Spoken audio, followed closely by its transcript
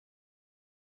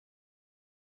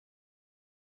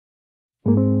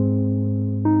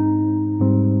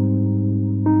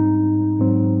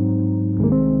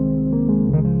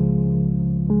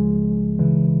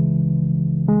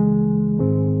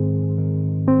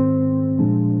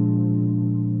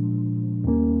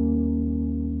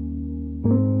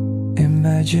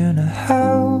Imagine a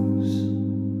house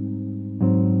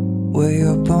way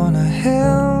up on a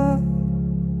hill,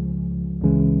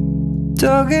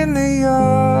 dug in the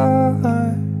yard,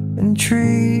 and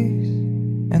trees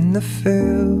in the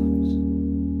fields.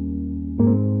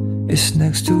 It's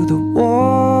next to the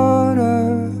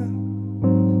water,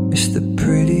 it's the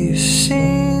prettiest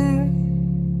scene,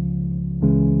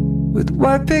 with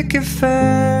white picket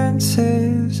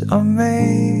fences on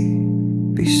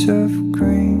maybe surf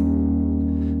green.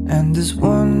 And as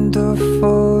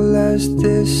wonderful as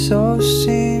this all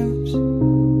seems,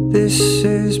 this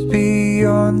is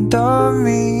beyond our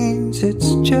means.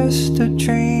 It's just a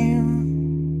dream,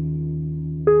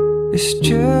 it's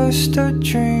just a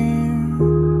dream.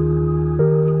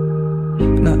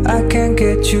 No, I can't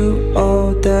get you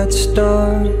all that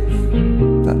stuff,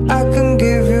 but I can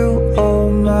give you all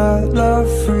my love.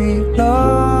 Free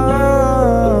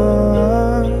love,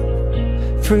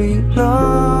 free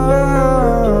love.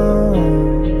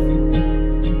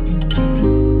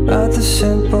 Are the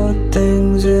simple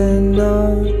things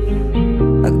enough?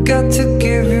 I got to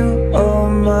give you all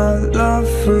my love.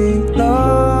 Free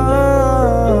love,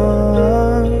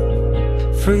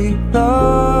 free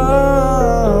love.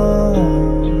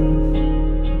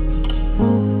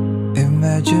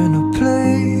 Imagine a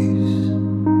place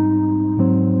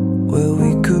where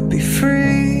we could be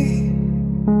free.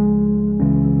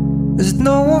 There's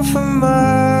no one for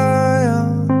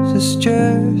miles, it's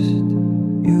just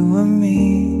you and me.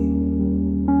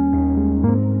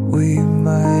 We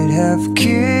might have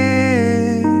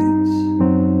kids,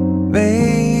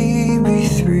 maybe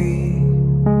 3,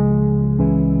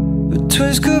 but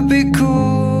twins could be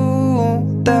cool,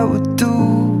 that would do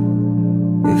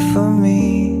it for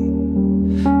me.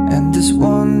 And as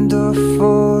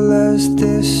wonderful as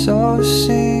this all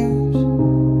seems,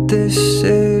 this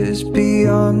is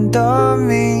beyond our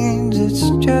means. It's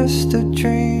just a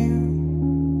dream,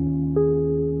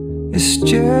 it's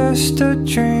just a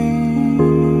dream.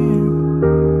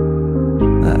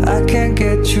 I can't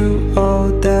get you all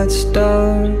that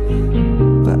stuff,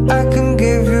 but I can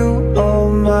give you all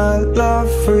my love.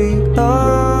 Free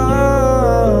love,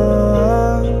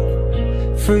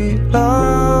 free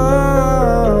love.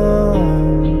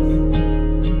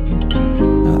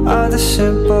 Now are the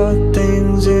simple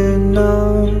things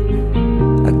enough?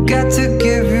 I got to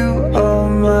give you all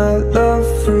my love.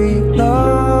 Free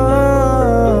love,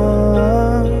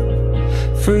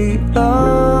 free love.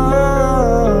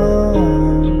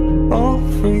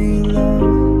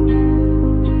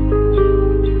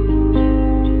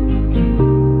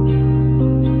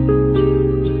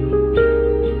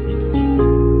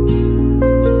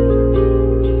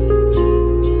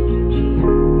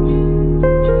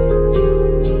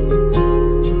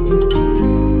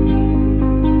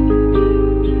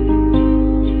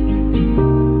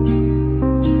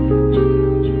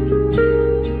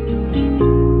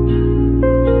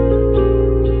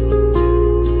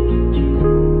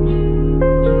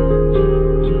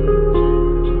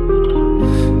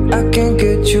 I can't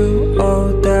get you all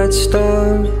that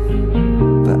stuff,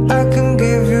 but I can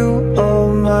give you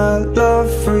all my love.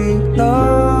 Free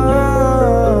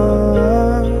love,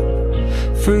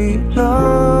 free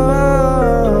love.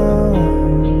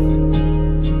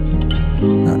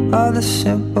 Now are the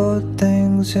simple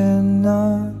things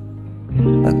enough?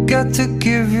 I got to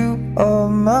give you all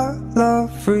my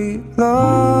love. Free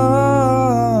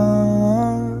love,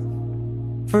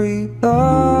 free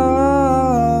love.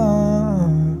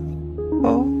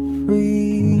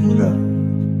 Freedom.